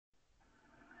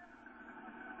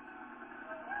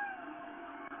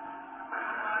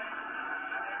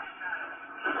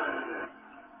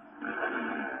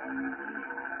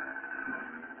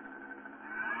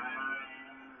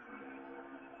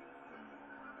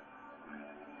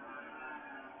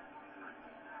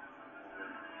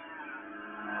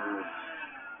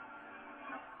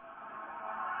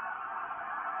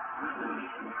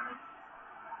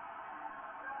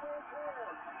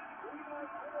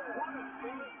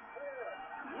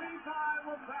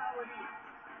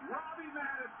Robbie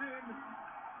Madison,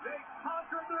 they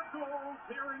conquered their goals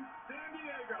here in San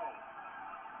Diego.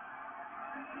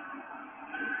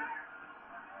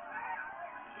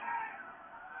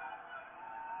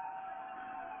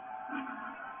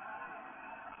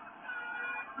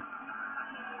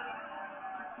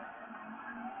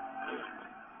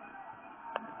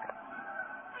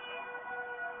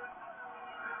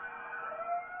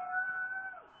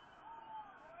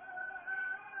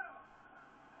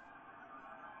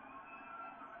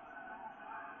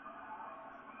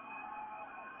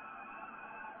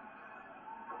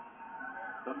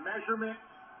 The measurement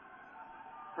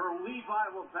for Levi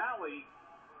LaValle,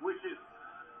 which is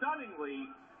stunningly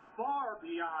far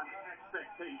beyond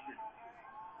expectation.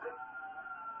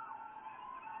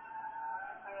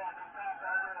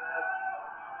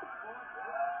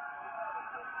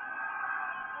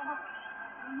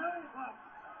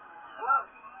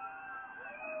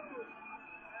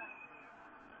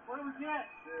 What do we get?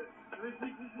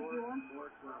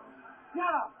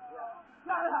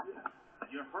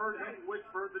 You heard him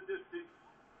whisper the distance.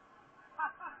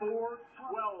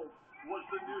 412 was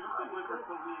the news delivered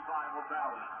to Levi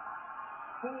LaValle.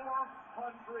 412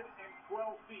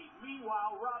 feet.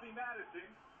 Meanwhile, Robbie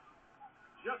Madison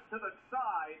just to the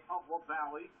side of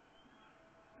LaValle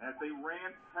as they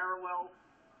ran parallel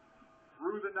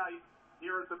through the night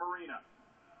here at the marina.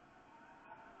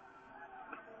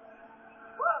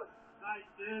 Woo! Nice,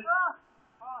 dude.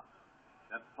 Awesome.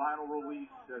 That final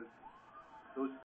release as those